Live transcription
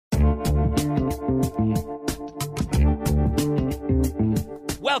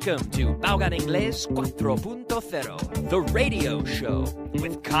Welcome to Básico Inglés 4.0, the radio show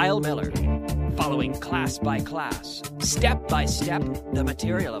with Kyle Miller. Following class by class, step by step, the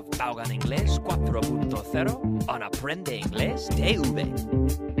material of Básico Inglés 4.0 on Aprende Inglés TV.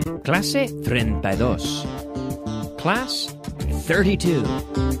 Clase 32. Class 32.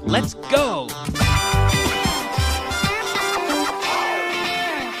 Let's go!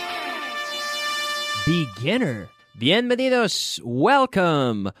 Beginner. Bienvenidos.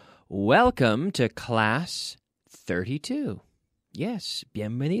 Welcome to Class 32. Yes,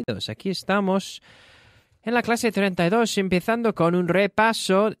 bienvenidos. Aquí estamos en la clase 32, empezando con un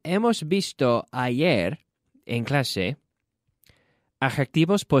repaso. Hemos visto ayer en clase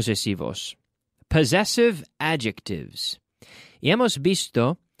adjetivos posesivos, possessive adjectives. Y hemos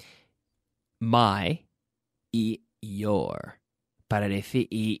visto my y your para decir,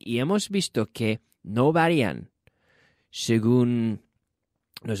 y hemos visto que no varían según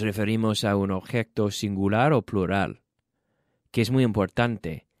nos referimos a un objeto singular o plural, que es muy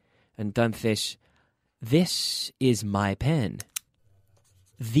importante. Entonces, this is my pen.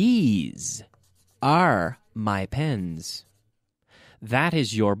 These are my pens. That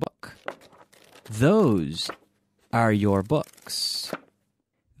is your book. Those are your books.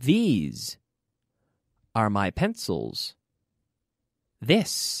 These are my pencils.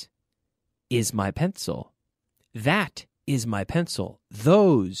 This is my pencil. That is my pencil.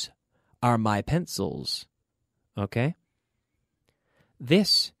 Those are my pencils. Okay?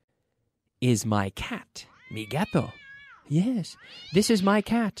 This is my cat. Mi gato. Yes. This is my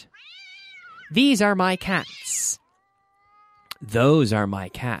cat. These are my cats. Those are my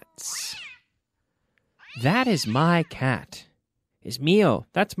cats. That is my cat. Es mío.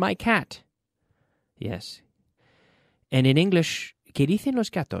 That's my cat. Yes. And in English, ¿qué dicen los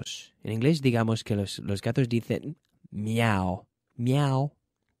gatos? En inglés digamos que los gatos dicen miau, miau,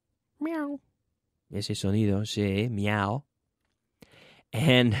 miau. Ese sonido, sí, miau.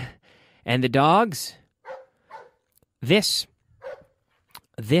 And the dogs, this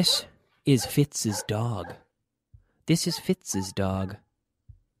is Fitz's dog. This is Fitz's dog.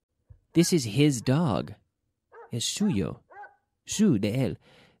 This is his dog. Es suyo. Su de él.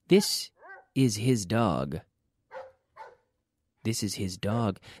 This is his dog. This is his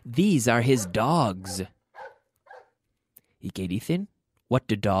dog. These are his dogs. ¿Y qué dicen? What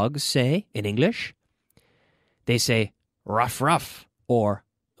do dogs say in English? They say ruff ruff, or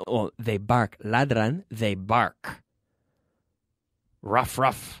they bark. Ladran, they bark. Ruff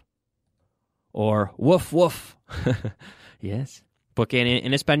ruff, or woof woof. Yes. Porque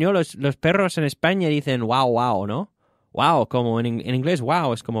en español los perros en España dicen wow wow, ¿no? Wow, como en inglés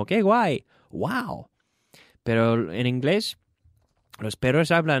wow es como qué guay. Wow. Pero en inglés los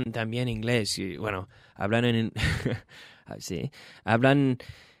perros hablan también inglés. Y, bueno, hablan en... sí, hablan,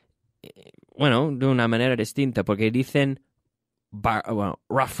 bueno, de una manera distinta, porque dicen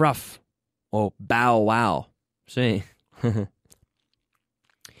ruff ruff o bow wow. Sí.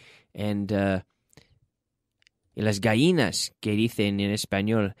 Y las gallinas que dicen en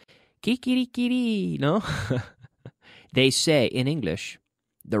español kikirikiri, ¿no? They say in English,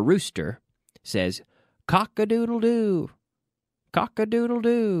 the rooster says cock-a-doodle-doo.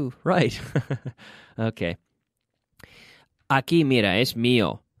 Cock-a-doodle-doo. Right. Okay. Aquí, mira, es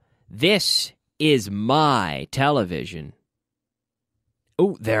mío. This is my television.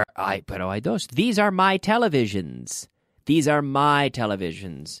 Oh, pero hay dos. These are my televisions. These are my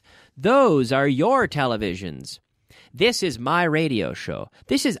televisions. Those are your televisions. This is my radio show.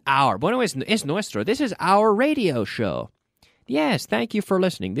 This is our. Bueno, es nuestro. This is our radio show. Yes, thank you for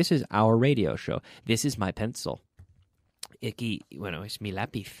listening. This is our radio show. This is my pencil. Aquí, bueno, es mi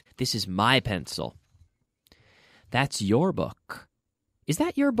lápiz. This is my pencil. That's your book. Is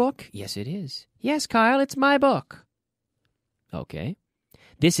that your book? Yes, it is. Yes, Kyle, it's my book. Okay.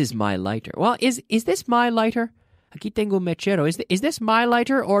 This is my lighter. Well, is this my lighter? Aquí tengo un mechero. Is this my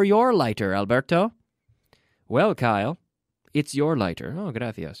lighter or your lighter, Alberto? Well, Kyle, it's your lighter. Oh,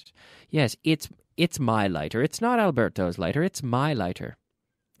 gracias. Yes, it's my lighter. It's not Alberto's lighter. It's my lighter.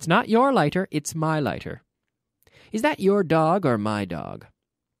 It's not your lighter. It's my lighter. Is that your dog or my dog?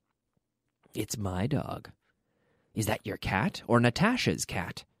 It's my dog. Is that your cat or Natasha's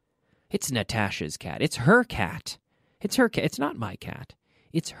cat? It's Natasha's cat. It's her cat. It's her cat. It's not my cat.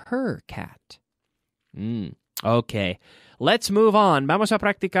 It's her cat. Okay. Let's move on. Vamos a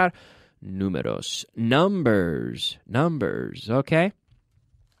practicar números. Numbers. Okay?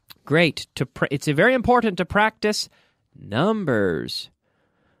 Great. It's very important to practice numbers.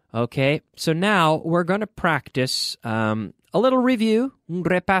 Okay, so now we're going to practice a little review, un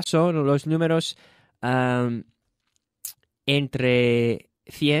repaso de los números entre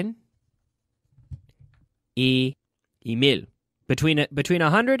 100 y 1000. Between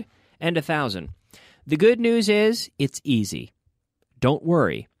 100 and 1,000. The good news is it's easy. Don't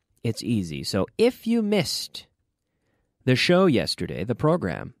worry, it's easy. So if you missed the show yesterday, the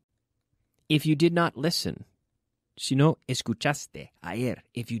program, if you did not listen, si no escuchaste ayer,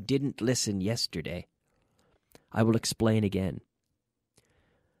 if you didn't listen yesterday, I will explain again.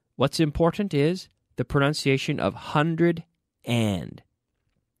 What's important is the pronunciation of 100 and.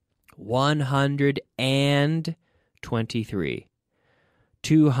 123.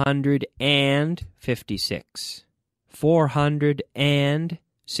 256.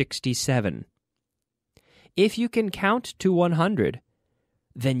 467. If you can count to 100,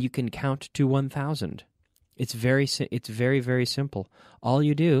 then you can count to 1,000. It's very, very simple. All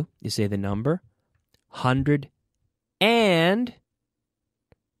you do is say the number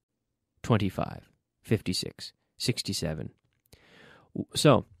 125, 56, 67.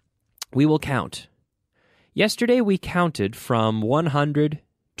 So, we will count. Yesterday we counted from 100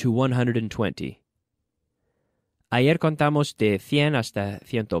 to 120. Ayer contamos de 100 hasta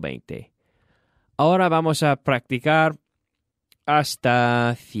 120. Ahora vamos a practicar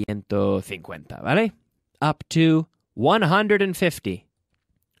hasta 150, ¿vale? Up to 150,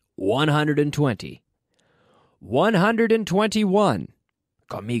 120, 121,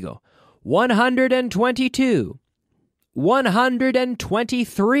 conmigo, 122,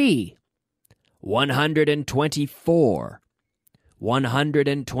 123, 124,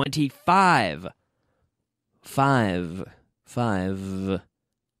 125, 5,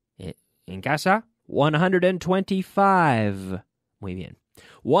 en casa, 125, muy bien,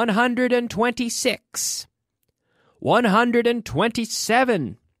 126,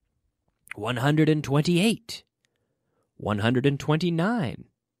 127, 128, 129,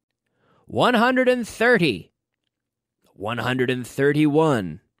 130,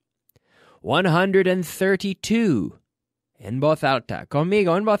 131, 132, en voz alta,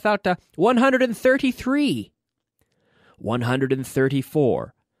 conmigo en voz alta, 133,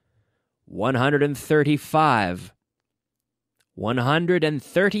 134, 135,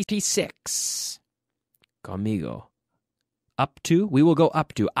 136, conmigo, up to, we will go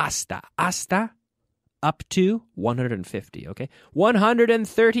up to, hasta, up to 150, okay?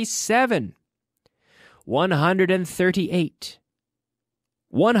 137, 138,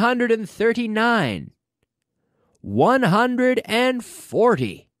 139,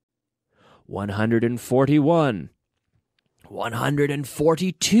 140, 141,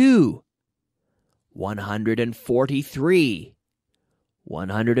 142, 143,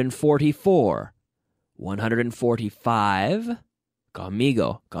 144, 145,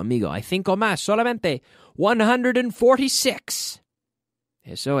 conmigo, hay 5 más, solamente, 146,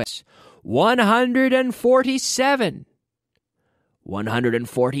 eso es, 147,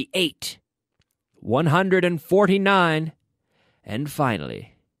 148, 149, and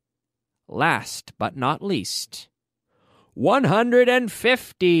finally, last but not least,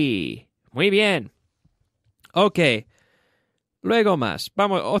 150. Muy bien. Ok. Luego más.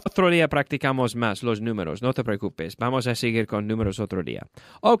 Vamos, otro día practicamos más los números. No te preocupes. Vamos a seguir con números otro día.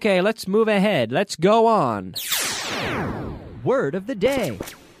 Okay, let's move ahead. Let's go on. Word of the day.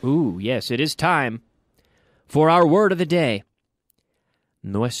 Ooh, yes, it is time for our word of the day.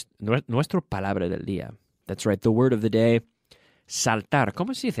 Nuestro palabra del día. That's right, the word of the day. Saltar.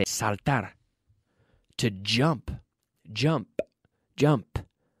 ¿Cómo se dice? Saltar. To jump. Jump.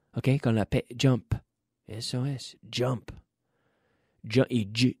 Okay, con la P. Jump. Eso es. Jump. No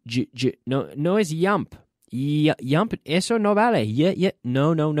es yump. Yump, eso no vale.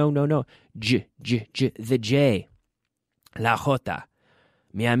 No. The J. La J.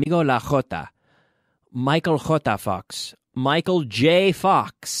 Mi amigo La J. Michael J. Fox. Michael J.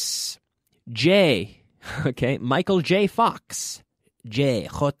 Fox. J. Okay, Michael J. Fox. J.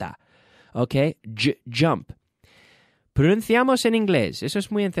 Okay, jump. Pronunciamos en inglés. Eso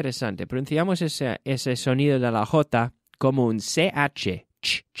es muy interesante. Pronunciamos ese sonido de la J como un CH.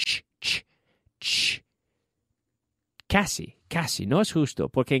 Ch. Casi. No es justo.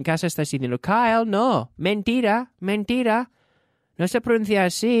 Porque en casa estás diciendo, Kyle, no. Mentira. No se pronuncia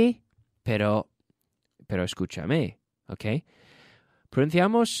así. Pero escúchame. ¿Ok?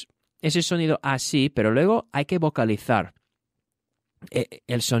 Pronunciamos ese sonido así, pero luego hay que vocalizar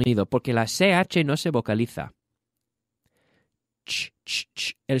el sonido. Porque la CH no se vocaliza.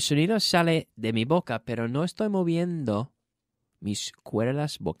 El sonido sale de mi boca, pero no estoy moviendo mis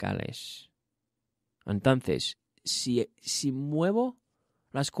cuerdas vocales. Entonces, si muevo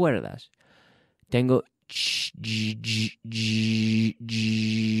las cuerdas, tengo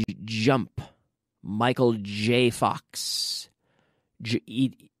jump. Michael J. Fox.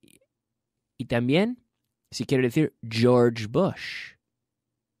 Y también, si quiero decir George Bush,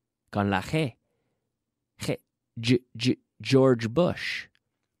 con la G. George Bush.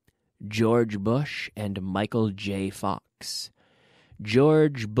 George Bush and Michael J. Fox.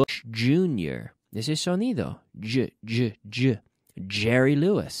 George Bush Jr. Ese sonido. Jerry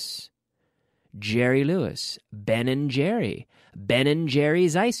Lewis. Jerry Lewis. Ben and Jerry. Ben and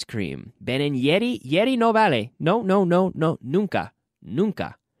Jerry's ice cream. Ben and Yeti. Yeti no vale. No. Nunca.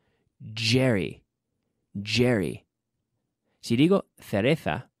 Jerry. Si digo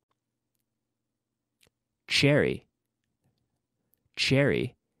cereza, cherry,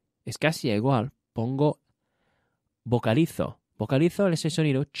 es casi igual. Pongo vocalizo ese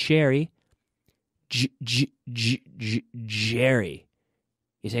sonido, cherry, Jerry.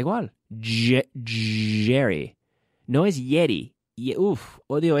 Es igual, Jerry. No es Yeti.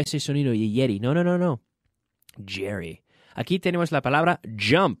 Odio ese sonido de Yeti. No. Jerry. Aquí tenemos la palabra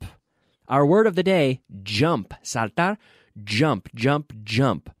jump. Our word of the day, jump. Saltar, jump.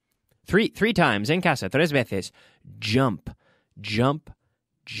 Three times en casa, 3 veces. Jump.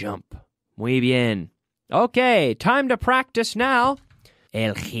 Muy bien. Okay, time to practice now.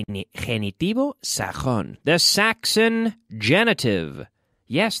 El genitivo sajón. The Saxon genitive.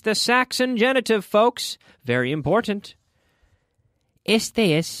 Yes, the Saxon genitive, folks. Very important.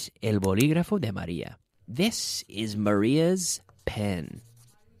 Este es el bolígrafo de María. This is Maria's pen.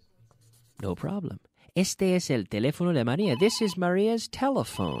 No problem. Este es el teléfono de María. This is Maria's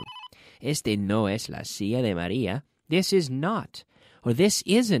telephone. Este no es la silla de María. This is not. Or this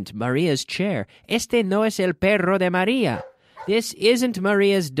isn't Maria's chair. Este no es el perro de María. This isn't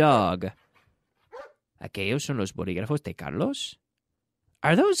Maria's dog. ¿Aquellos son los bolígrafos de Carlos?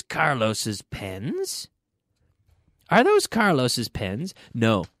 Are those Carlos's pens?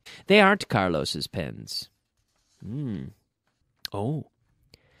 No, they aren't Carlos's pens. Oh.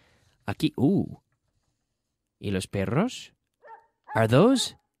 Aquí, ¿Y los perros? Are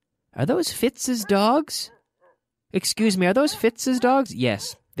those Fitz's dogs? Excuse me, are those Fitz's dogs?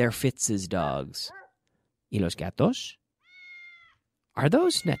 Yes, they're Fitz's dogs. ¿Y los gatos? Are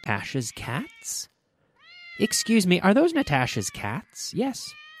those Natasha's cats? Excuse me, are those Natasha's cats?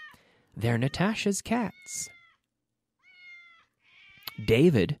 Yes, they're Natasha's cats.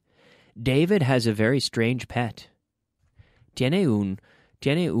 David has a very strange pet. Tiene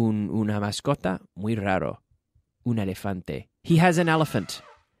una mascota muy raro. Un elefante. He has an elephant.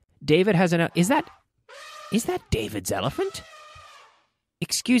 David has is that David's elephant?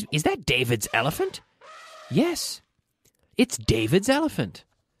 Excuse me, is that David's elephant? Yes, it's David's elephant.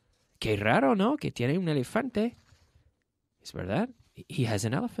 Qué raro, ¿no? Que tiene un elefante. ¿Es verdad? He has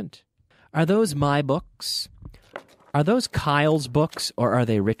an elephant. Are those my books? Are those Kyle's books or are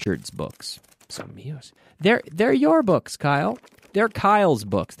they Richard's books? Son míos. They're your books, Kyle. They're Kyle's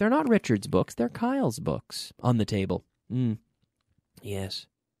books. They're not Richard's books. They're Kyle's books on the table. Yes.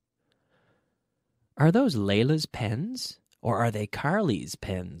 Are those Layla's pens or are they Carly's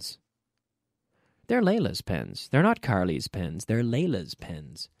pens? They're Layla's pens. They're not Carly's pens. They're Layla's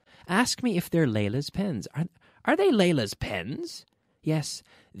pens. Ask me if they're Layla's pens. Are they Layla's pens? Yes,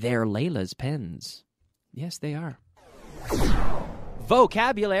 they're Layla's pens. Yes, they are.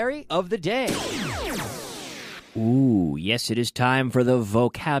 Vocabulary of the day. Yes, it is time for the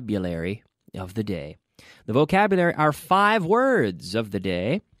vocabulary of the day. The vocabulary are 5 words of the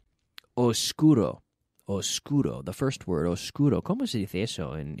day. Oscuro. The first word, oscuro. ¿Cómo se dice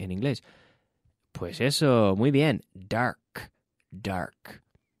eso en inglés? Pues eso, muy bien. Dark.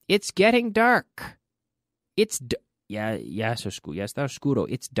 It's getting dark. Ya está oscuro.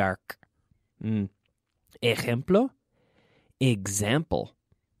 It's dark. Ejemplo. Example.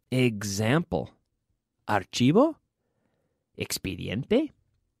 Archivo. Expediente.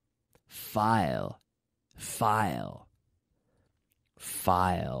 File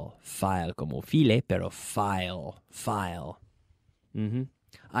como file, pero file.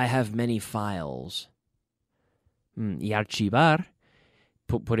 I have many files. Y archivar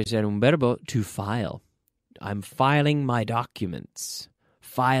puede ser un verbo, to file. I'm filing my documents.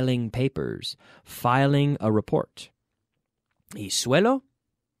 Filing papers. Filing a report. Y suelo,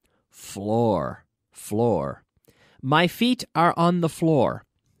 floor. My feet are on the floor.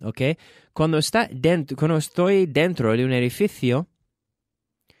 Okay? Cuando estoy dentro de un edificio,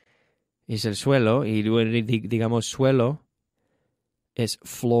 es el suelo, y digamos suelo es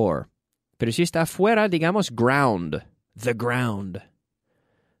floor. Pero si está fuera, digamos ground. The ground.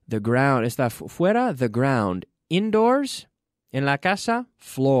 Está fuera, the ground. Indoors, en la casa,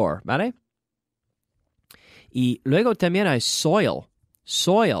 floor, ¿vale? Y luego también hay soil,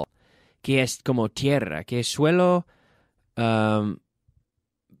 que es como tierra, que es suelo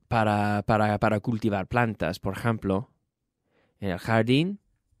para cultivar plantas. Por ejemplo, en el jardín,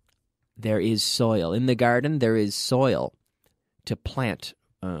 there is soil. In the garden, there is soil to plant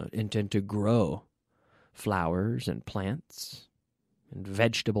and to grow flowers and plants and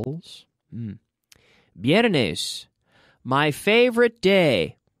vegetables. Viernes, my favorite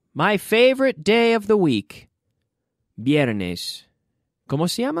day of the week. Viernes. ¿Cómo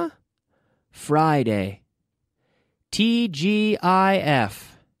se llama? Friday.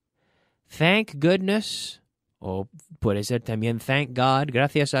 TGIF. Thank goodness. O puede ser también thank God.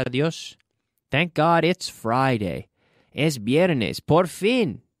 Gracias a Dios. Thank God it's Friday. Es viernes. Por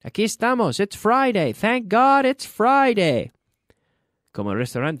fin. Aquí estamos. It's Friday. Thank God it's Friday. Como el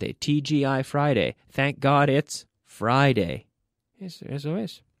restaurante. TGI Friday. Thank God it's Friday. Eso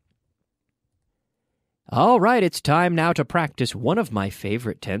es. All right, it's time now to practice one of my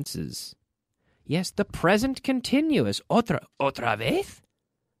favorite tenses. Yes, the present continuous. ¿Otra vez?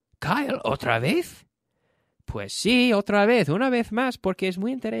 Kyle, ¿otra vez? Pues sí, otra vez, una vez más, porque es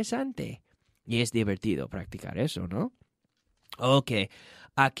muy interesante. Y es divertido practicar eso, ¿no? Ok,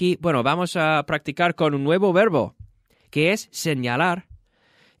 aquí, bueno, vamos a practicar con un nuevo verbo, que es señalar.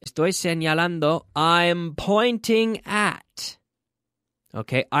 Estoy señalando, I'm pointing at.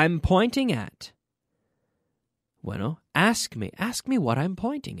 Ok, I'm pointing at. Bueno, ask me what I'm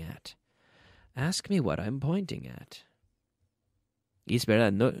pointing at. Ask me what I'm pointing at. Y es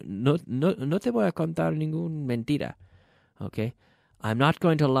verdad, no te voy a contar ninguna mentira, okay? I'm not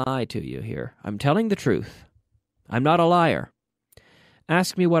going to lie to you here. I'm telling the truth. I'm not a liar.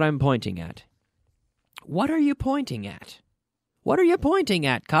 Ask me what I'm pointing at. What are you pointing at? What are you pointing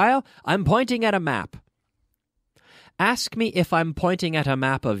at, Kyle? I'm pointing at a map. Ask me if I'm pointing at a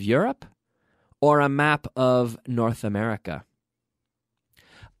map of Europe or a map of North America.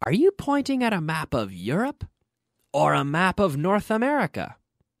 Are you pointing at a map of Europe or a map of North America?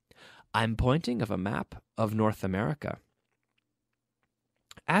 I'm pointing at a map of North America.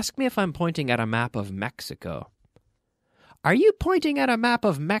 Ask me if I'm pointing at a map of Mexico. Are you pointing at a map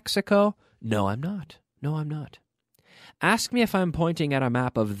of Mexico? No, I'm not. No, I'm not. Ask me if I'm pointing at a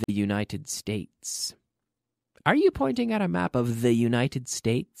map of the United States. Are you pointing at a map of the United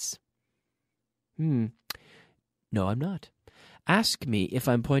States? No, I'm not. Ask me if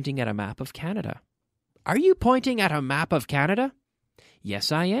I'm pointing at a map of Canada. Are you pointing at a map of Canada?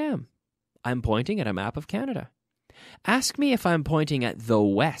 Yes, I am. I'm pointing at a map of Canada. Ask me if I'm pointing at the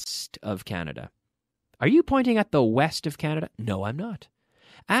west of Canada. Are you pointing at the west of Canada? No, I'm not.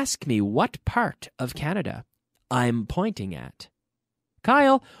 Ask me what part of Canada I'm pointing at.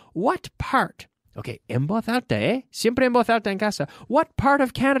 Kyle, what part? Okay, en voz alta, ¿eh? Siempre en voz alta en casa. What part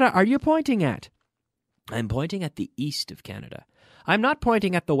of Canada are you pointing at? I'm pointing at the east of Canada. I'm not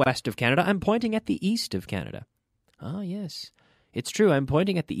pointing at the west of Canada. I'm pointing at the east of Canada. Ah, yes. It's true. I'm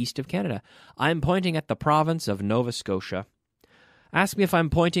pointing at the east of Canada. I'm pointing at the province of Nova Scotia. Ask me if I'm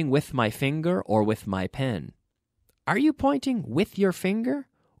pointing with my finger or with my pen. Are you pointing with your finger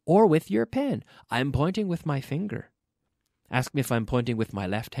or with your pen? I'm pointing with my finger. Ask me if I'm pointing with my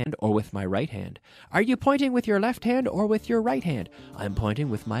left hand or with my right hand. Are you pointing with your left hand or with your right hand? I'm pointing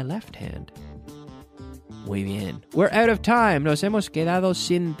with my left hand. Muy bien. We're out of time. Nos hemos quedado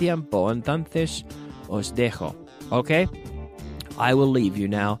sin tiempo. Entonces, os dejo. Okay? I will leave you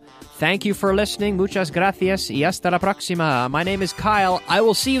now. Thank you for listening. Muchas gracias y hasta la próxima. My name is Kyle. I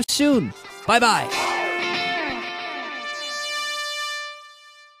will see you soon. Bye-bye.